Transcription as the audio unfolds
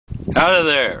Out of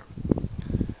there.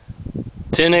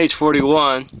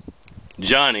 10H41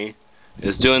 Johnny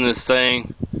is doing this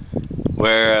thing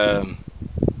where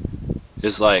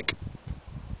it's like,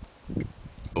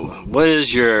 what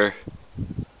is your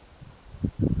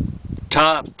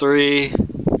top 3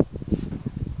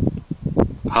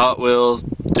 Hot Wheels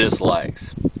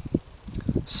dislikes?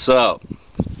 So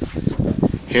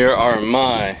here are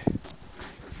my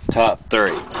top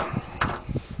 3.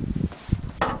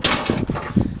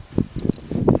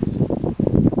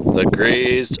 The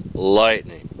Greased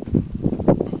Lightning.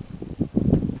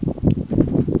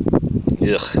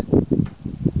 Ugh.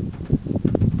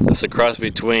 It's a cross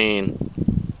between,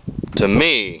 to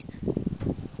me,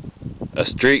 a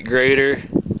street grader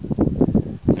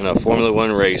and a Formula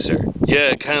 1 racer.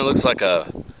 Yeah, it kind of looks like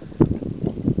a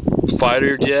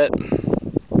fighter jet,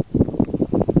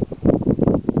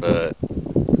 but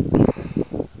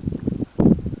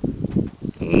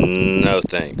no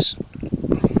thanks.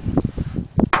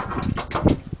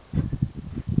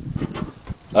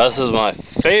 This is my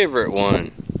favorite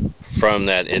one from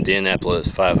that Indianapolis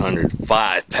 500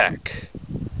 5-pack.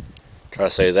 Try to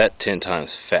say that 10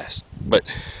 times fast. But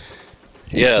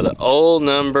yeah, the old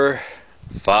number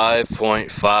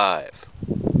 5.5.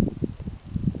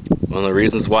 One of the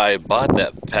reasons why I bought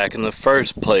that pack in the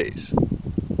first place.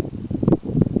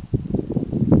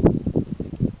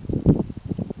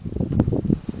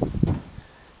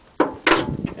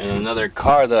 And another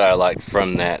car that I like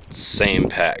from that same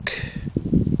pack.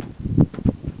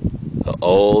 The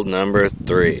old number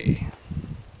 3.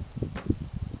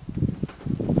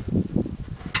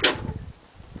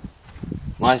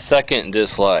 My second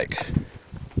dislike,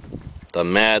 the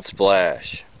Mad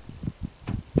Splash.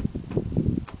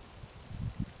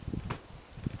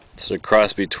 It's a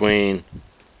cross between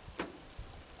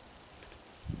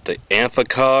the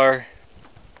Amphicar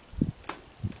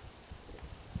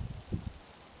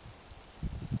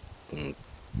and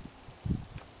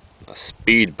a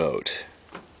speedboat.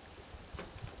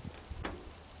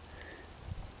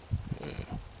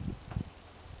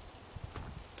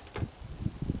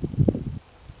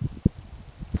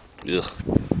 Ugh.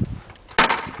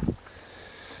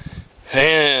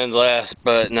 And last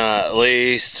but not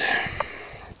least,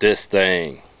 this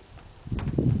thing.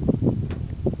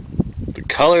 The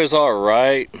color's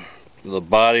alright, the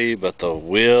body, but the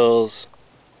wheels,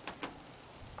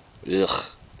 ugh.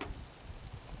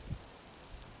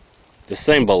 This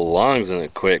thing belongs in the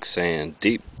quicksand,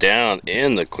 deep down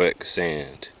in the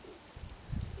quicksand.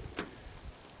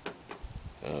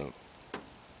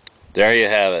 There you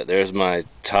have it. There's my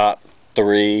top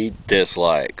 3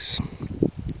 dislikes.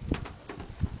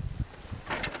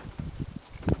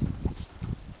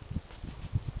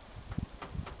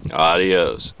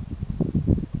 Adios.